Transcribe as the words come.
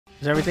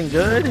Is everything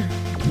good?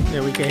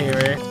 Yeah, we can hear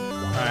it.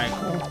 Alright,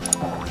 cool.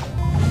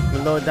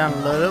 We'll lower it down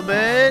a little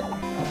bit.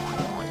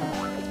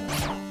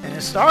 And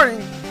it's starting.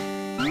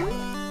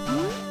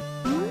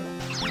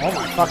 Oh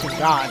my fucking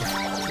god.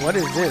 What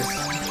is this?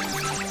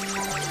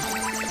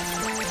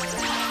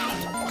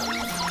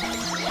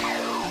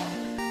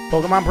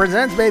 Pokemon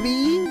Presents,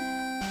 baby!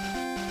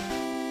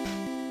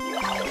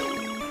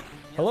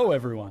 Hello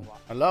everyone.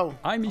 Hello.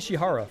 I'm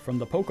Ishihara from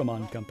the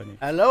Pokemon Company.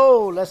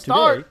 Hello, let's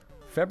start. Today,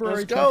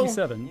 February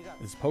 27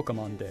 is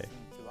Pokemon Day.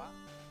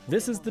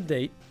 This is the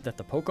date that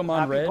the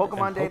Pokemon Red and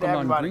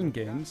Pokemon Green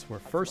games were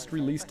first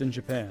released in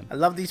Japan. I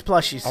love these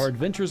plushies. Our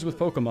adventures with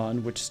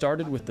Pokemon, which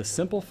started with the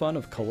simple fun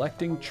of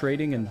collecting,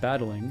 trading, and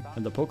battling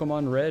in the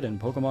Pokemon Red and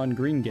Pokemon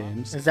Green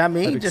games, is that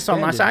me? Just on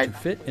my side? To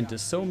fit into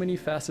so many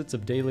facets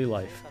of daily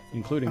life,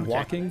 including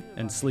walking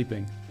and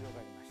sleeping.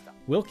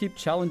 We'll keep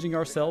challenging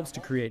ourselves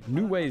to create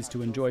new ways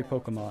to enjoy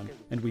Pokemon,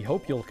 and we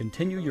hope you'll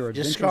continue your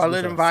adventures with us.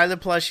 Scarlet and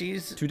Violet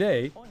plushies.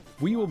 Today,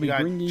 we will be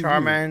bringing you all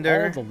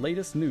the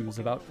latest news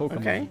about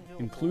Pokemon,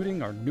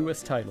 including our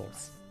newest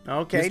titles.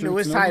 Okay, Mr.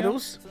 newest Utsunomiya,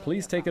 titles.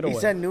 Please take it away. He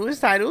said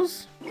newest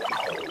titles.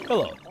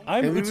 Hello,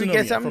 I'm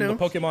Utsunomiya from new. the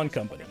Pokemon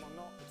Company.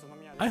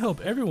 I hope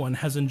everyone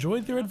has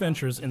enjoyed their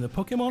adventures in the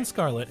Pokemon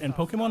Scarlet and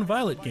Pokemon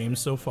Violet games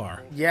so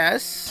far.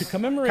 Yes. To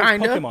commemorate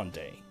Pokemon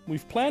Day,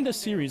 we've planned a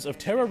series of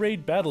Terra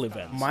Raid battle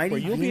events where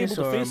you'll be able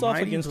to face off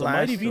against a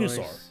mighty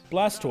Venusaur,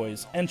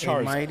 Blastoise, and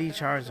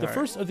Charizard. The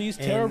first of these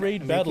Terra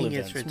Raid battle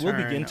events will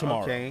begin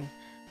tomorrow. Okay.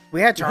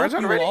 We had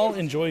Charizard already? We will all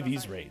enjoy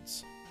these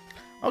raids.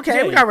 Okay,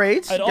 Today, we got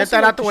raids. Get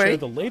that out the way.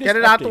 Get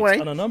it out the way.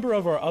 On a number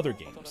of our other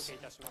games.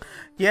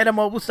 Yeah, the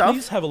mobile stuff.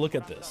 Please have a look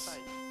at this.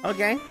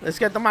 Okay, let's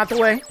get them out the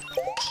way.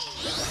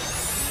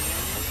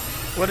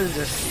 What is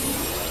this?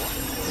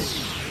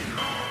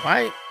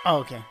 Why? Oh,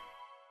 okay.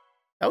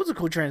 That was a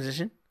cool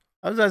transition.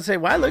 I was gonna say,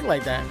 why look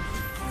like that?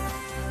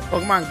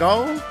 Pokemon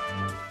Go?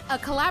 A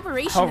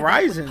collaboration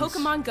Horizons with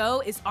Pokemon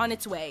Go is on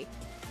its way.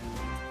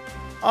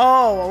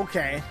 Oh,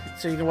 okay.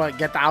 So you can what?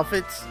 Get the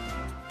outfits,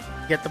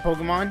 get the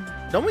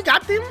Pokemon. Don't we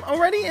got them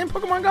already in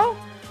Pokemon Go?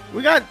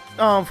 We got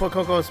for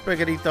Coco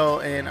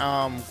Spaghettito and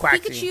Quaxly.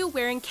 Pikachu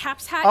wearing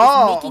Cap's hat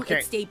is making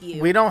its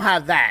debut. We don't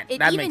have that. It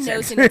that even makes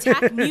knows sense. an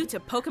attack new to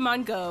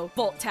Pokemon Go,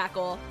 Volt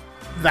Tackle.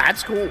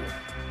 That's cool.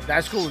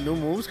 That's cool. New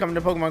moves coming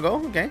to Pokemon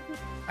Go. Okay.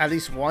 At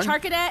least one.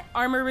 Charcadet,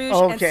 Armor Rouge,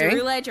 and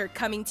Ceruledge are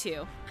coming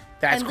too.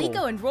 That's and cool.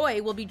 Liko and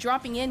Roy will be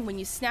dropping in when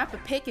you snap a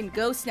pic and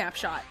go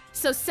snapshot.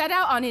 So set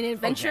out on an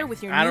adventure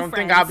with your new friends. I don't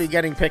think I'll be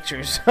getting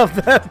pictures of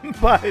them,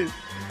 but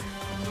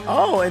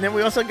oh, and then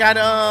we also got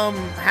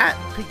hat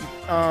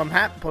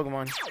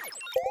Pokemon.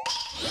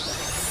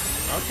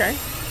 Okay,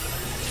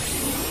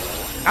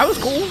 that was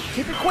cool.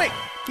 Keep it quick.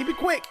 Keep it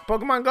quick.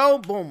 Pokemon Go,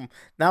 boom.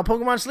 Now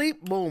Pokemon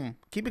Sleep, boom.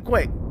 Keep it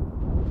quick.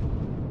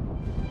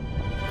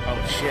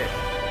 Oh shit.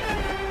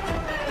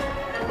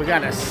 We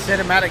got a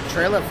cinematic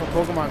trailer for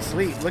Pokemon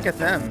Sleep. Look at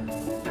them.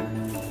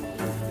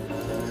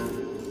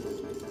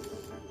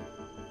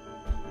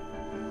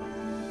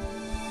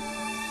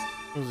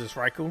 Who's this,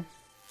 Raikou?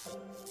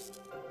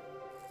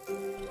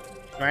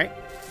 Right?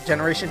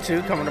 Generation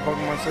 2 coming to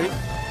Pokemon Sleep.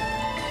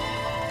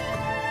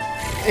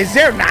 Is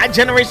there not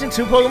Generation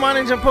 2 Pokemon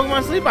in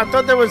Pokemon Sleep? I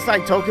thought there was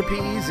like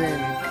Tokepis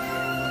and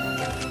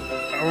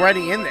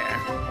already in there.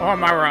 Or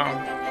am I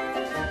wrong?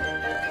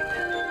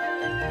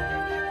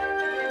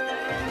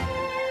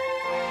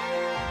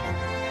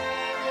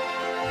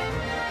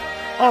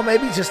 Oh,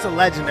 maybe just the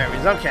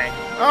legendaries. Okay.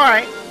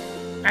 Alright.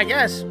 I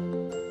guess.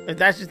 If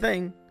that's your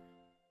thing.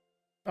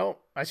 Oh,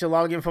 I should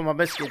log in for my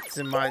biscuits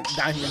and my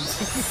diamonds.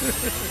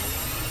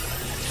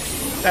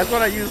 That's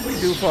what I usually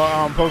do for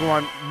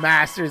Pokemon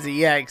Masters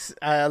EX.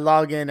 I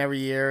log in every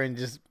year and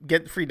just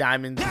get free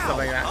diamonds and stuff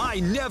like that. I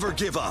never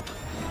give up.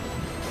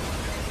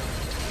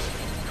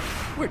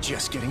 We're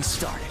just getting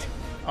started.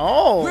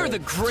 Oh. We're the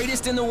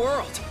greatest in the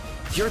world.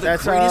 You're the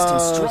greatest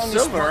and strongest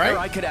Silver, partner right?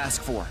 I could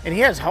ask for. And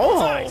he has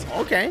Ho-Ho.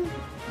 Okay.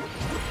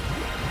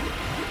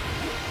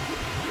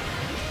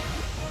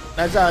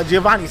 That's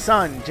Giovanni's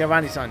son.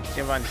 Giovanni's son.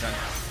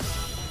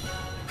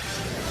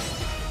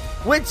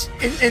 Which,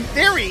 in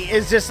theory,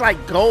 is just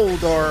like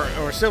gold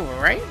or silver,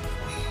 right?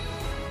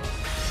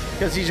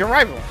 Because he's your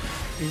rival.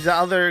 He's the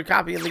other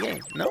copy of the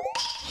game. No?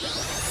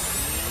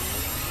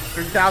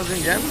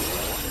 3,000 gems?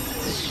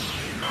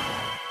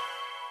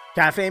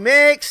 Cafe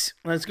Mix.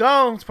 Let's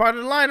go. It's part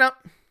of the lineup.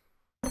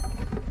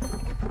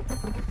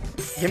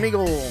 Gimme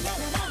gold.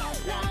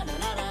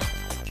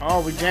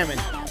 Oh, we jamming.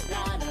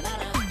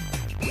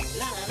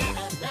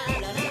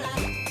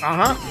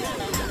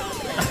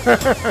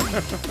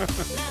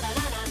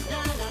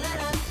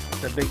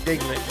 The big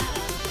Diglett.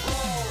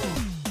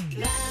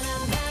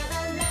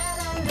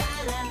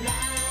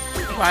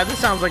 Wow, this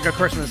sounds like a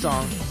Christmas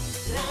song.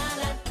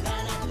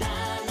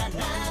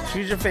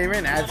 Choose your favorite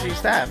and add to your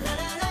staff.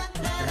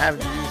 And have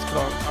these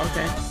called.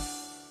 Okay.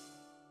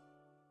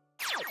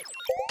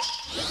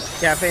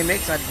 Cafe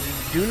Mix. I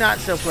do not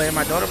still play it.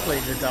 My daughter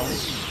plays it though.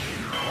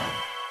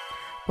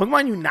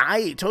 Pokemon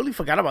Unite. Totally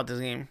forgot about this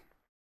game.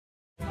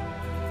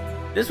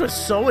 This was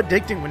so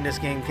addicting when this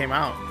game came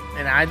out.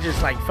 and I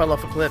just like fell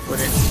off a cliff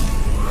with it.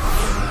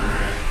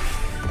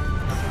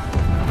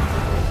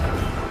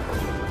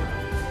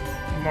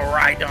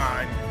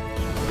 Miraidon.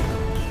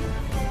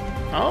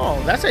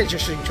 Oh, that's an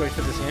interesting choice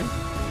for this game.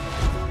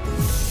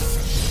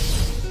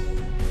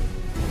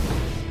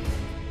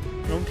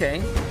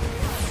 Okay.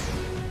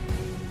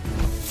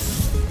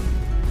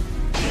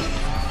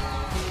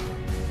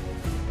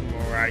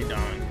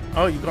 Miraidon.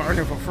 Oh, you can earn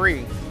it for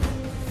free.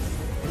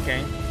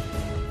 Okay.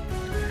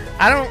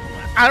 I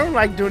don't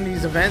like doing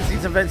these events.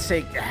 These events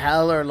take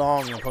hella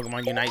long in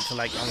Pokemon Unite to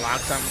like unlock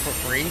something for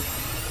free.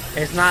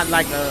 It's not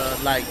like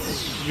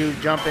you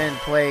jump in,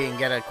 play, and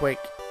get a quick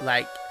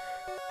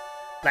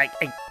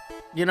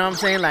you know what I'm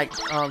saying, like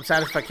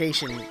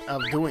satisfaction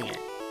of doing it.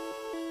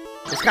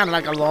 It's kind of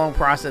like a long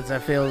process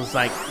that feels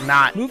like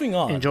not moving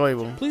on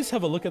enjoyable. Please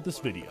have a look at this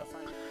video.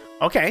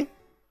 Okay.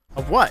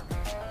 Of what?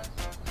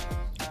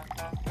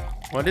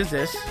 What is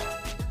this?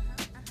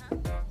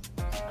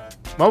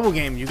 Mobile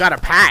game. You got a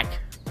pack.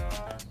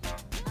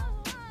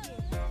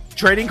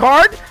 Trading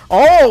card?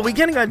 Oh, we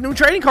getting a new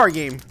trading card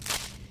game.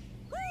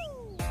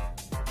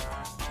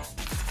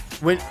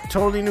 With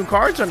totally new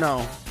cards or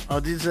no? Oh,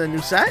 this is a new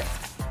set?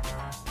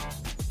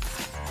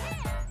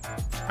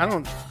 I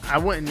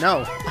wouldn't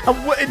know.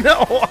 I wouldn't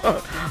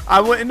know. I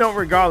wouldn't know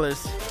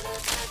regardless.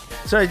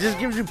 So it just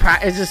gives you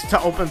it's just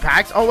to open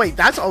packs. Oh wait,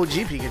 that's OG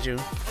Pikachu.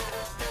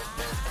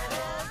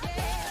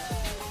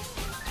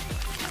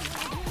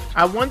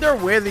 I wonder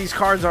where these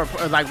cards are,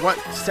 like what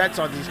sets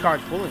are these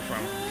cards pulling from?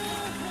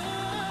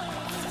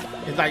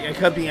 It's like, it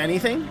could be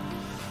anything.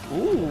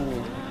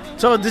 Ooh.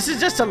 So this is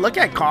just to look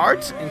at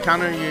cards,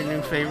 encounter your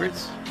new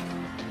favorites.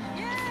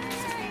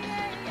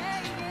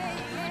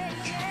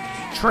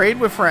 Trade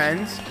with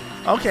friends.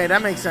 Okay,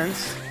 that makes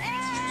sense.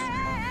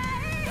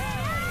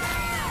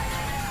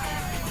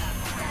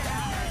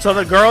 So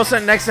the girl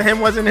sitting next to him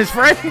wasn't his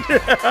friend?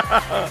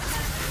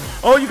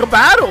 Oh, you can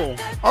battle.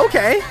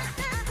 Okay.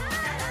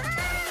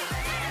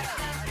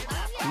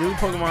 New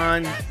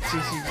Pokemon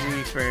CCG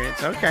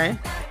experience. Okay.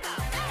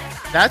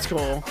 That's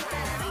cool.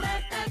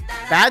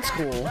 That's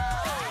cool.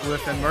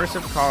 With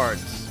immersive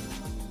cards.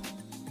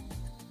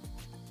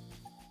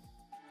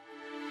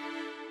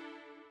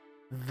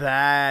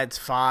 That's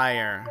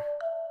fire.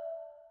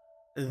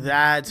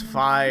 That's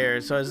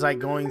fire. So it's like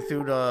going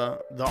through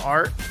the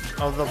art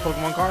of the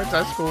Pokemon cards.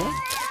 That's cool.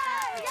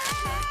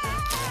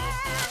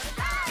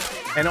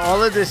 And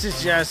all of this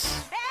is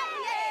just,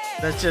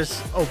 let's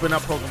just open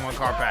up Pokemon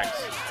card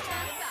packs.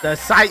 The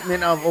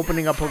excitement of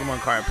opening up Pokemon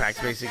card packs,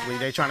 basically.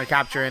 They're trying to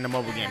capture in the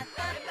mobile game.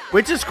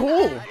 Which is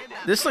cool.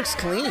 This looks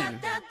clean.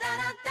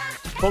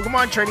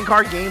 Pokemon Trading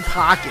Card Game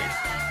Pocket.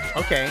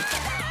 Okay.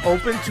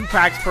 Open 2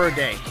 packs per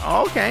day.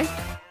 Okay.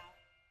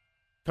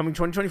 Coming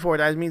 2024.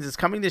 That means it's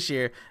coming this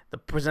year.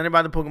 Presented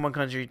by the Pokemon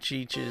Country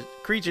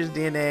Creatures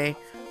DNA.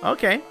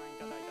 Okay.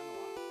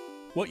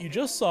 What you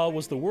just saw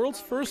was the world's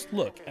first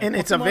look at and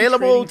it's Pokemon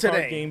available Trading Card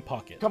today. Game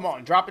Pocket. Come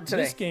on, drop it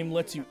today. This game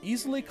lets you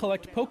easily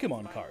collect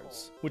Pokemon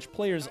cards, which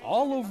players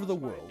all over the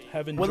world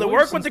have enjoyed. Will it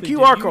work since with the they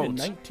QR debuted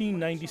codes? In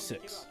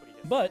 1996,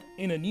 but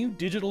in a new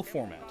digital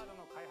format.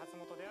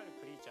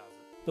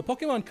 The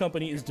Pokemon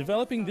Company is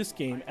developing this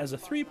game as a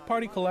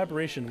 3-party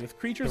collaboration with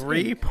Creatures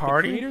Inc., the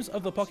creators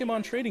of the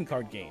Pokemon Trading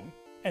Card Game,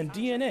 and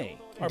DNA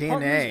are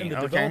partners in the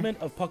development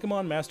of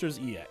Pokemon Masters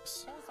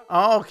EX.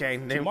 Oh, okay.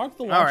 To mark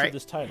the launch of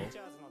this title,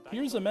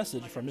 here's a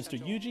message from Mr.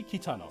 Yuji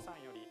Kitano,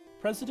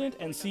 President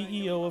and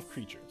CEO of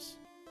Creatures.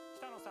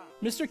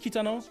 Mr.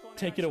 Kitano,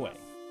 take it away.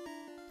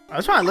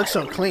 That's why it looks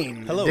so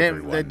clean. Hello,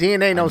 the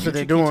DNA knows what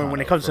they're doing Kitano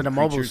when it comes to the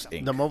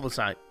from mobile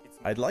site.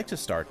 I'd like to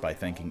start by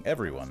thanking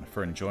everyone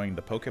for enjoying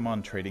the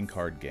Pokemon Trading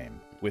Card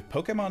Game. With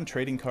Pokemon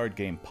Trading Card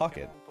Game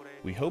Pocket,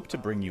 we hope to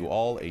bring you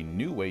all a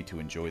new way to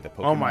enjoy the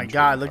Pokemon Oh my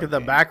god, look at the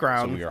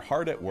background. So we are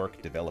hard at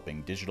work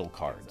developing digital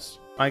cards.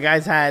 My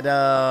guys had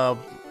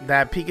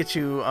that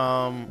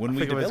Pikachu, when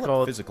we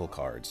develop physical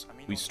cards,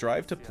 we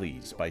strive to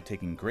please by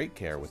taking great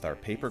care with our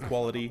paper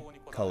quality,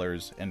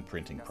 colors, and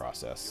printing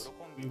process.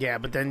 Yeah,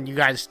 but then you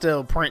guys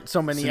still print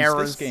so many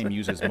errors. Since this game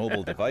uses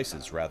mobile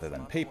devices rather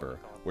than paper,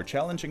 we're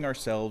challenging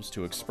ourselves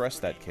to express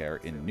that care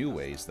in new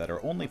ways that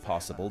are only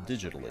possible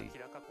digitally,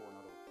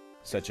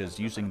 such as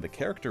using the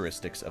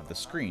characteristics of the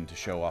screen to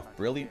show off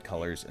brilliant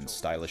colors and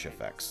stylish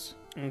effects.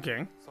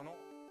 Okay.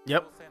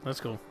 Yep,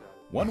 that's cool.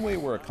 One way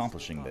we're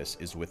accomplishing this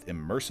is with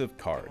immersive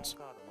cards,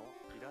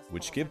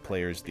 which give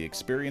players the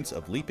experience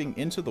of leaping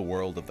into the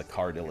world of the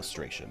card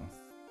illustration.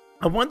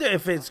 I wonder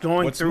if it's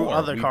going through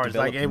other cards.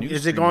 Like,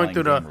 is it going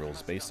through the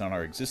rules based on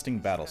our existing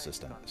battle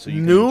system? So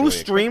you new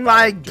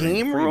streamlined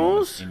game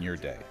rules in your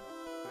day.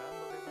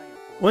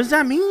 What does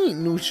that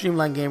mean? New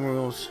streamlined game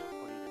rules.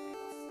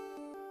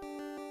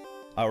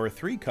 Our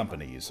 3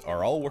 companies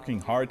are all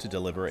working hard to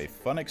deliver a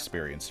fun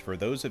experience for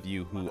those of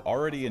you who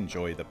already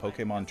enjoy the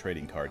Pokemon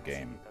Trading Card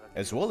Game,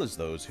 as well as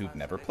those who've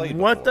never played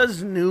before. What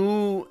does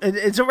new...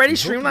 It's already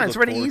streamlined. It's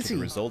already easy. To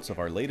the results of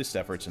our latest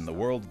efforts in the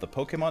world of the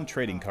Pokemon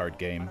Trading Card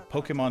Game,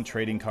 Pokemon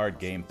Trading Card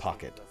Game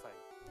Pocket.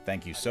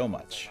 Thank you so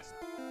much.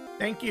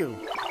 Thank you.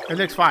 It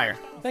looks fire.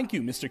 Thank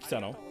you, Mr.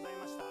 Kitano.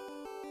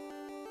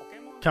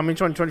 Coming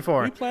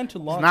 2024. We plan to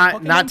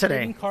launch not today.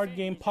 Trading Card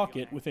Game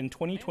Pocket within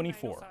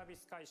 2024.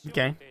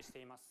 Okay.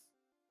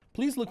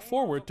 Please look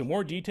forward to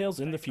more details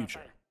in the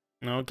future.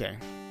 Okay.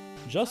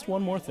 Just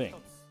one more thing.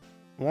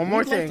 One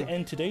more thing. We'd like to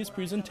end today's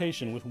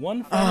presentation with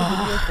one final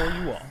video for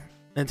you all.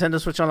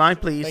 Nintendo Switch Online,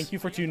 please. Thank you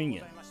for tuning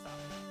in.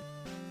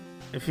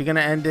 If you're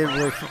gonna end it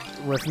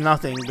with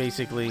nothing,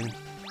 basically.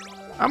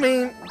 I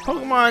mean,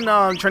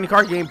 Pokemon Trading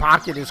Card Game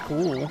Pocket is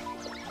cool.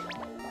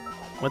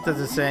 What does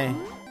it say?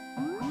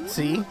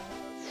 C?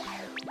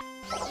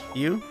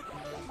 U?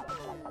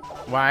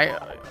 Y?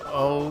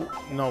 O?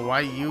 No, Y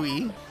U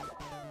E?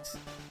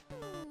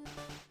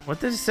 What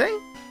did it say?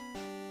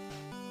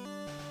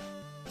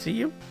 See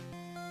you?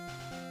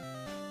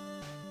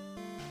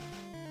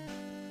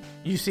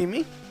 You see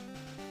me?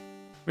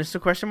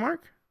 Mr. Question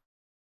Mark?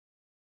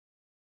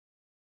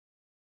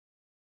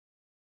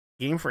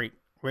 Game Freak.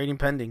 Rating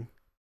pending.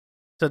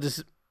 So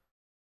this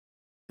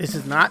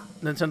is not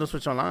Nintendo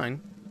Switch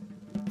Online.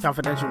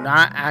 Confidential,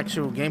 not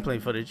actual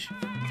gameplay footage.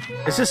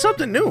 This is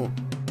something new.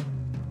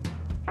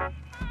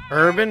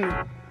 Urban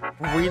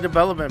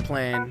redevelopment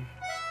plan.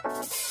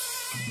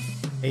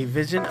 A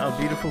vision of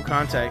beautiful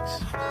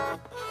context.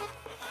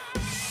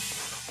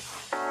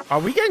 Are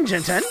we getting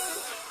Gen 10?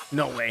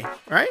 No way,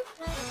 right?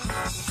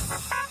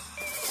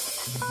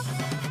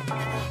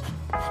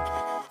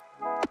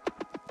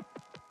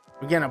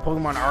 We getting a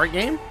Pokemon art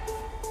game?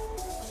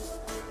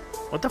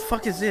 What the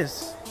fuck is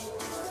this?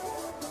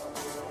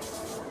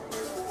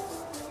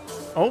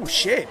 Oh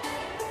shit.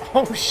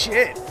 Oh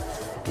shit.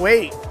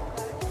 Wait.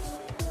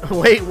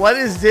 Wait, what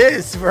is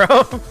this, bro?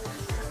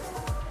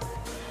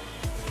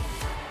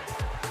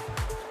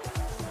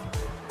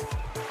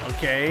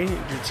 Okay,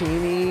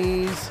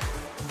 Dratinis,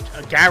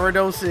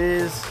 Gyarados,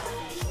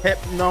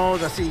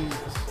 Hypnos, I see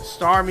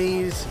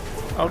Starmies.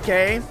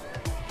 Okay.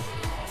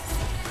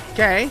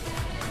 Okay.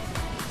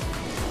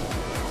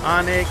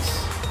 Onyx.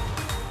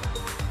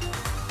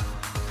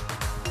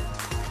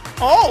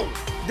 Oh,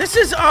 this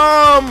is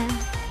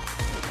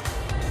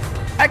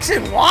X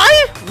and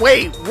Y?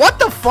 Wait, what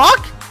the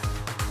fuck?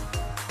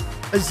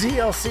 A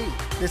DLC.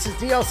 This is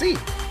DLC.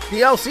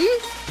 DLC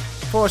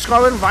for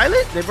Scarlet and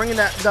Violet? They're bringing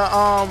that the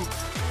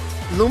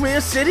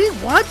Luminous City?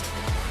 What?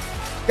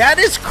 That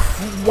is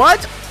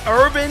what?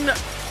 Urban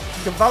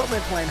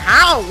development plan.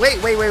 How? Wait.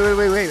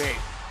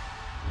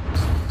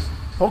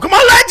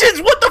 Pokemon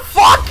Legends, what the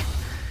fuck?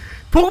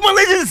 Pokemon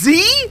Legends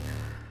Z?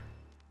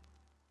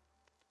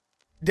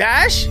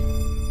 Dash?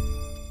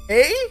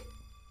 A?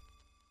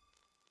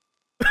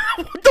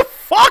 What the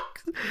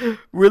fuck?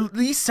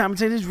 Release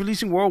simultaneous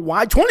releasing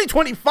worldwide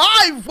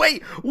 2025.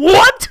 Wait,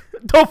 what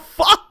the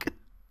fuck?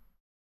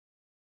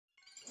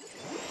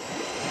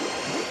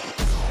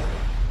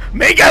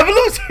 Mega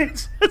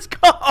Evolutions. Let's go.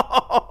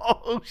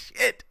 Oh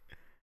shit.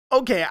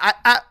 Okay,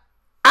 I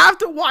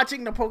after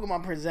watching the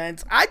Pokemon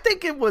Presents, I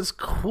think it was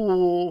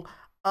cool.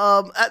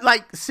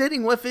 Like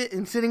sitting with it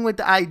and sitting with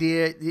the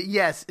idea.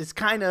 Yes, it's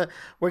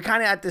we're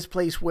kind of at this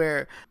place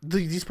where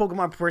these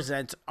Pokemon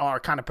Presents are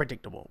kind of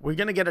predictable. We're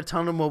gonna get a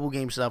ton of mobile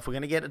game stuff. We're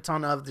gonna get a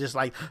ton of just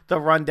like the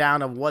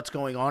rundown of what's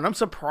going on. I'm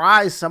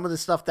surprised some of the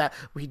stuff that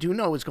we do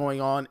know is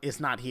going on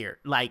is not here.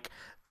 Like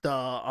the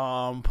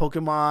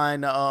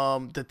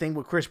Pokemon the thing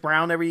with Chris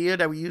Brown every year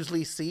that we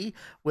usually see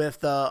with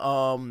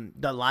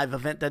the live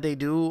event that they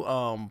do,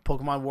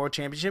 Pokemon World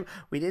Championship.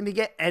 We didn't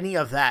get any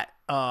of that.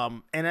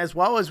 And as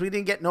well as we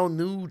didn't get no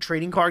new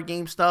trading card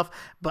game stuff,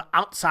 but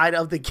outside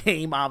of the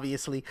game,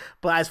 obviously.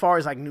 But as far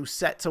as like new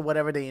sets or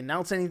whatever, they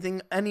announced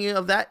any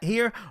of that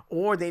here,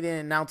 or they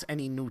didn't announce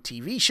any new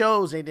TV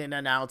shows. They didn't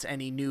announce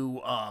any new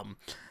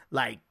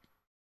like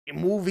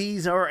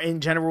movies or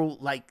in general,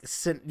 like,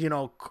 you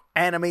know,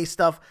 anime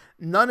stuff.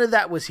 None of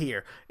that was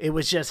here. It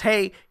was just,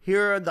 hey,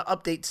 here are the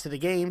updates to the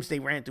games. They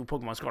ran through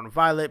Pokemon Scarlet and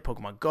Violet,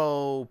 Pokemon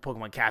Go,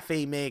 Pokemon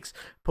Cafe Mix,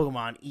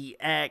 Pokemon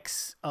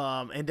EX,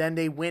 and then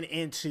they went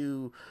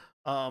into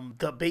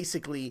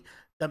basically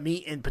the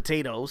meat and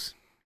potatoes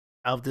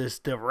of this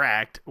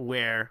direct,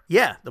 where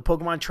the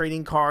Pokemon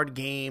trading card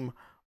game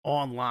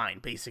online,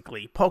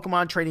 basically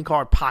Pokemon Trading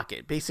Card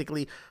Pocket,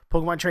 basically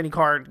Pokemon Trading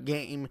Card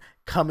game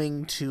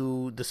coming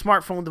to the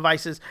smartphone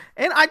devices.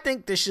 And I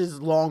think this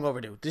is long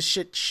overdue. This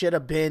shit should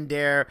have been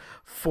there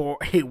for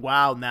a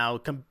while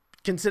now,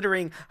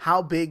 considering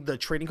how big the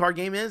trading card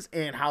game is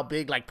and how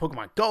big like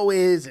Pokemon Go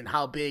is, and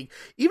how big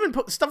even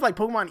stuff like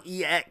Pokemon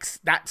EX,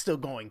 that's still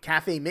going,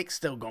 Cafe Mix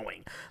still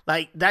going.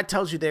 Like, that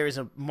tells you there is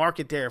a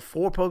market there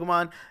for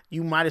Pokemon.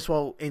 You might as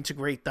well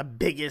integrate the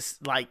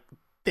biggest like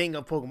thing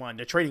of Pokemon,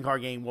 the trading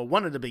card game, well,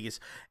 one of the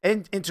biggest,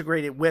 and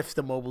integrate it with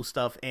the mobile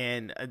stuff.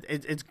 And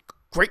it's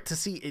great to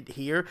see it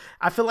here.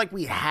 I feel like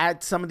we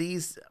had some of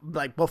these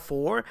like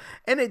before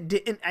and it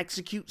didn't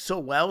execute so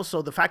well.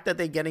 So the fact that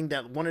they're getting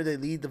that one of the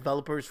lead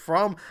developers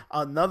from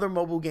another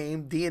mobile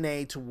game,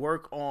 DNA, to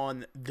work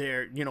on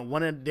their, you know,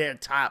 one of their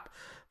top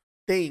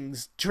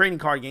things, trading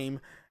card game,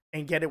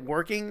 and get it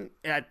working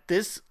at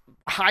this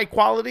high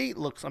quality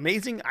looks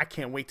amazing. I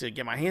can't wait to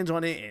get my hands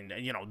on it and,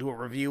 you know, do a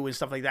review and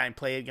stuff like that and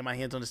play it, get my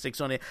hands on the sticks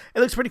on it. It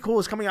looks pretty cool.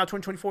 It's coming out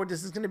 2024.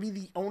 This is going to be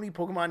the only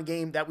Pokemon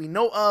game that we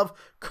know of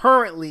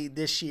currently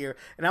this year.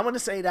 And I want to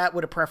say that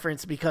with a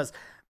preference because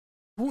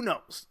who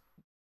knows?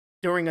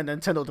 During a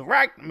Nintendo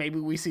Direct, maybe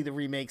we see the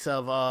remakes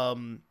of,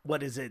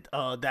 what is it?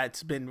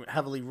 That's been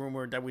heavily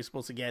rumored that we're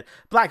supposed to get.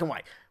 Black and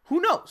White.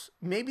 Who knows?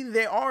 Maybe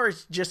they are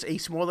just a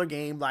smaller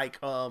game like,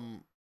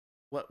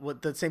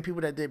 what the same people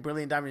that did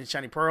Brilliant Diamond and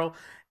Shiny Pearl,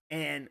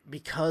 and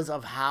because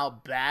of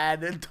how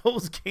bad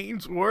those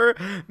games were,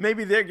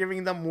 maybe they're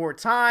giving them more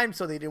time,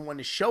 so they didn't want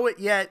to show it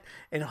yet,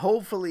 and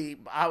hopefully,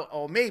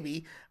 or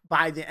maybe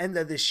by the end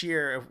of this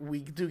year, if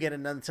we do get a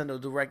Nintendo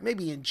Direct,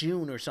 maybe in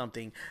June or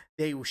something,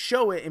 they will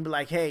show it and be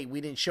like, hey,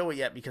 we didn't show it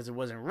yet because it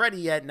wasn't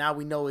ready yet, now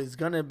we know it's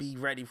gonna be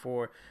ready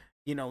for,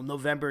 you know,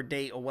 November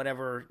date or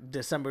whatever,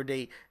 December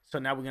date, so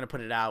now we're gonna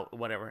put it out or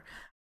whatever.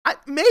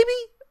 Maybe,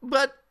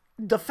 but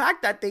the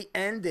fact that they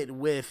ended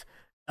with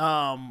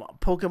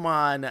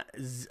Pokemon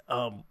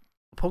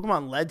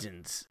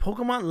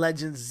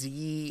Legends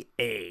ZA,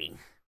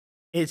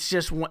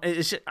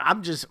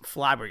 I'm just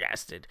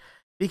flabbergasted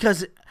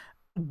because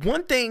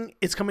one thing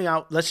is coming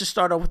out. Let's just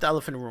start off with the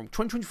elephant in the room.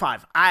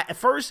 2025. At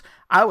first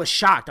I was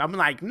shocked. I'm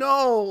like,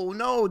 no,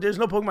 there's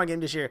no Pokemon game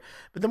this year.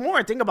 But the more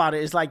I think about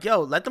it, it's like,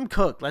 yo, let them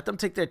cook, let them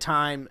take their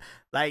time.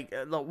 Like,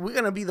 look, we're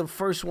gonna be the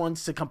first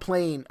ones to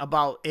complain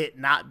about it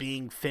not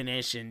being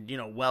finished and, you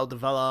know, well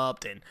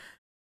developed, and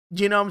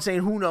you know what I'm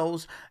saying, who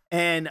knows.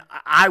 And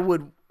I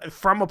would,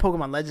 from a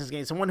Pokemon Legends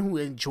game, someone who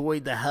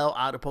enjoyed the hell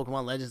out of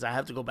Pokemon Legends, I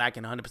have to go back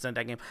and 100%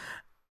 that game.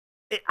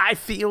 I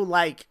feel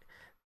like,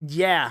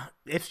 yeah,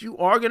 if you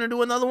are gonna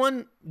do another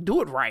one,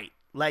 do it right.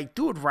 Like,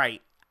 do it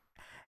right.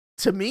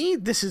 To me,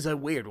 this is a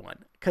weird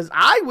one because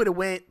I would have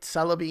went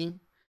Celebi,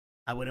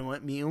 I would have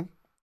went Mew.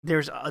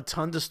 There's a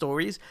ton of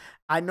stories.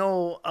 I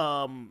know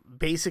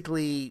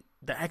basically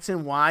the X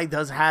and Y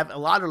does have a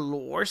lot of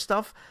lore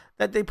stuff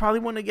that they probably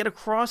want to get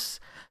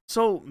across.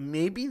 So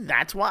maybe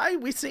that's why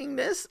we're seeing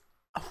this.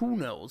 Who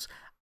knows?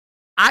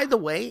 Either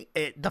way,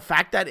 the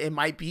fact that it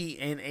might be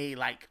in a,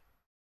 like,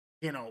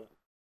 you know,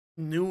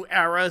 new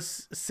era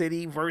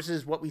city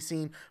versus what we've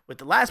seen with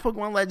the last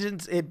Pokemon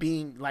Legends, it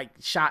being like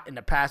shot in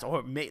the past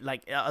or made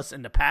like us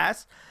in the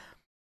past.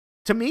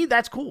 To me,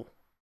 that's cool.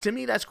 To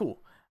me, that's cool.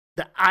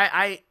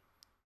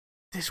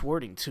 This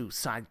wording too,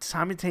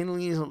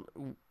 simultaneously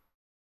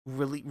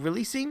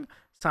releasing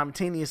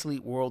simultaneously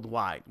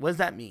worldwide. What does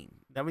that mean?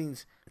 That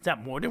means, is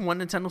that more than one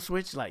Nintendo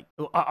Switch? Like,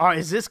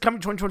 is this coming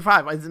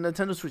 2025? Is the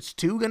Nintendo Switch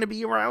 2 going to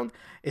be around?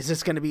 Is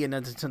this going to be a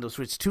Nintendo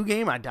Switch 2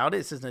 game? I doubt it.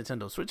 It says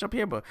Nintendo Switch up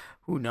here, but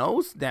who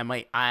knows? That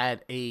might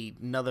add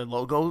another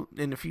logo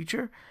in the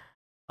future.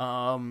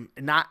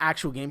 Not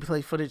actual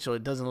gameplay footage, so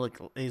it doesn't look,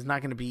 it's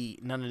not going to be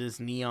none of this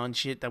neon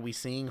shit that we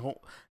seeing.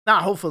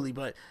 Not hopefully,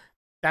 but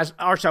that's,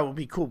 our side would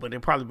be cool, but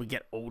it probably would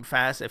get old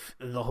fast if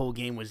the whole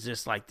game was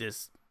just like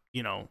this,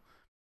 you know,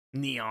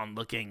 neon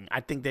looking.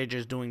 I think they're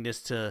just doing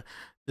this to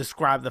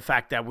describe the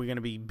fact that we're going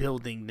to be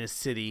building this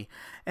city,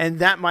 and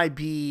that might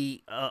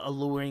be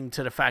alluring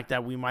to the fact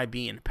that we might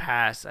be in the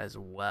past as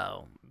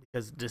well,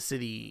 because the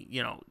city,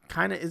 you know,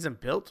 kind of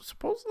isn't built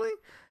supposedly.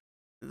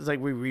 It's like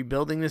we're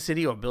rebuilding the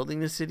city or building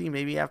the city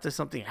maybe after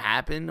something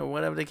happened or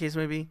whatever the case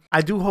may be.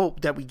 I do hope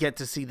that we get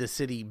to see the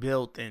city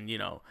built and, you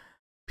know,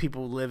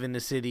 people live in the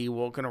city,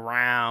 walking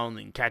around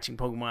and catching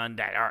Pokemon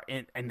that are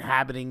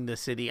inhabiting the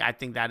city. I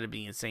think that'd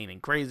be insane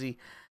and crazy.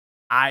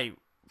 I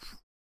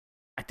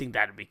think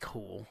that'd be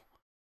cool.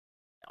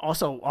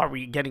 Also, are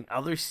we getting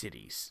other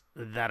cities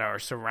that are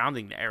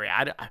surrounding the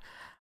area?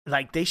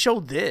 Like, they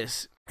showed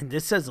this, and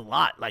this says a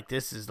lot. Like,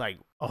 this is like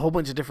a whole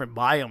bunch of different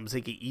biomes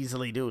they could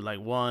easily do. Like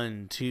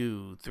 1,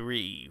 2,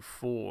 3,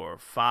 4,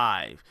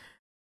 5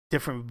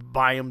 different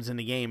biomes in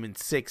the game, and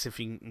 6 if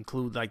you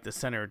include like the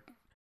center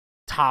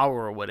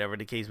tower or whatever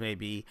the case may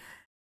be.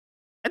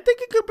 I think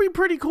it could be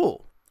pretty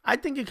cool. I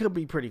think it could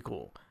be pretty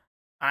cool.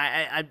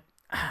 I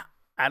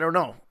don't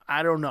know.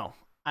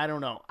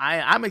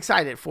 I'm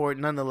excited for it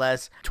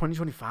nonetheless.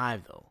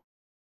 2025 though.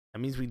 That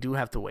means we do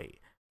have to wait.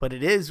 But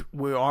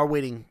we are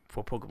waiting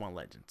for Pokemon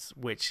Legends,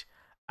 which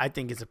I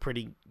think is a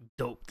pretty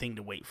dope thing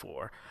to wait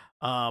for.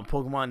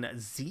 Pokemon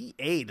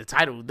ZA, the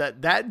title,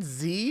 that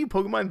Z,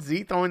 Pokemon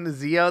Z, throwing the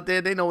Z out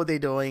there, they know what they're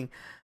doing.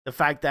 The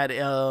fact that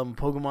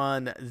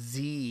Pokemon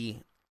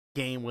Z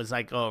game was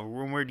like a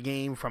rumored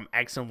game from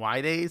X and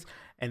Y days,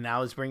 and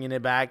now it's bringing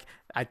it back.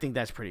 I think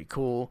that's pretty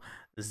cool.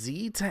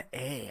 Z to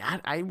A,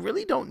 I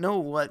really don't know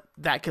what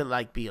that could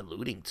like be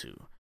alluding to.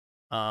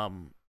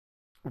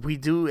 We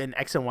do in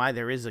X and Y,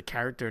 there is a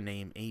character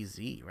named AZ,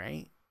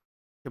 right?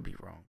 Could be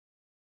wrong.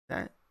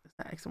 Is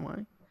that X and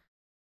Y?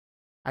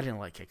 I didn't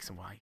like X and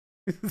Y.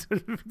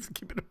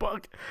 Keep it a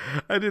buck.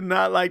 I did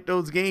not like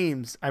those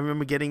games. I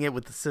remember getting it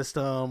with the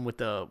system, with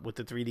the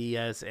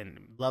 3DS,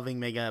 and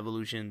loving Mega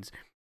Evolutions.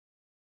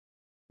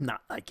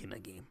 Not liking the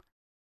game.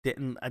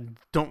 I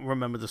don't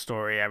remember the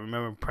story. I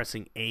remember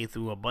pressing A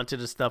through a bunch of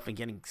the stuff and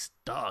getting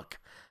stuck.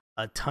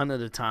 a ton of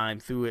the time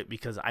through it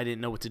because I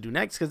didn't know what to do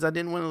next because I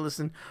didn't want to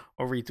listen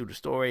or read through the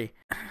story.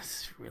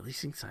 It's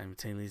releasing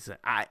simultaneously.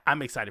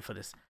 I'm excited for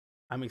this.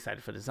 I'm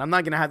excited for this. I'm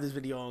not going to have this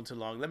video on too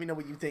long. Let me know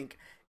what you think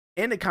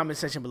in the comment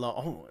section below.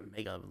 Oh,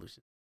 Mega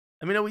Evolution.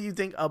 Let me know what you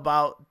think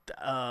about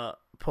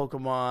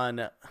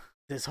Pokemon,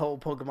 this whole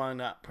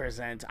Pokemon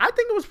present. I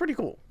think it was pretty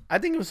cool. I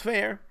think it was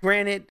fair.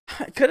 Granted,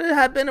 could it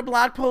have been a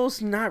blog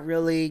post? Not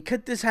really.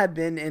 Could this have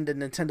been in the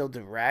Nintendo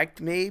Direct?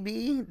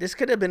 Maybe. This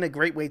could have been a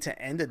great way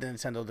to end the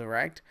Nintendo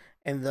Direct.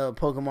 And the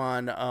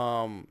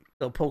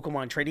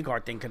Pokemon trading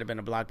card thing could have been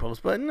a blog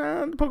post. But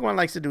no, Pokemon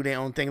likes to do their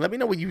own thing. Let me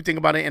know what you think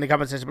about it in the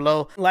comment section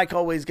below. Like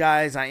always,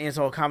 guys, I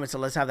answer all comments, so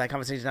let's have that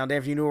conversation down there.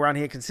 If you're new around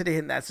here, consider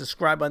hitting that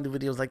subscribe button to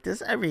videos like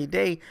this every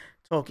day.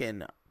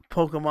 Talking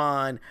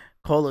Pokemon,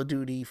 Call of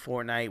Duty,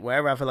 Fortnite,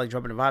 wherever I feel like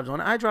dropping the vibes on,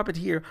 I drop it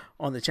here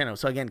on the channel.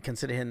 So again,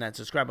 consider hitting that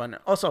subscribe button.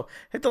 Also,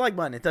 hit the like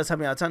button. It does help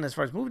me out a ton as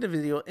far as moving the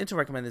video into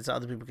recommended so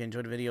other people can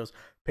enjoy the videos.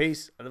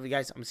 Peace. I love you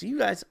guys. I'm going to see you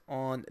guys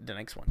on the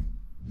next one.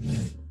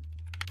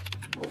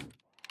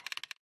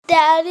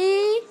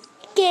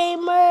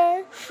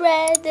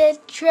 DaddyGamerFred is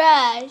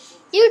trash.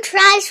 You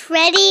trash,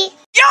 Freddy?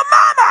 Your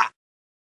mama!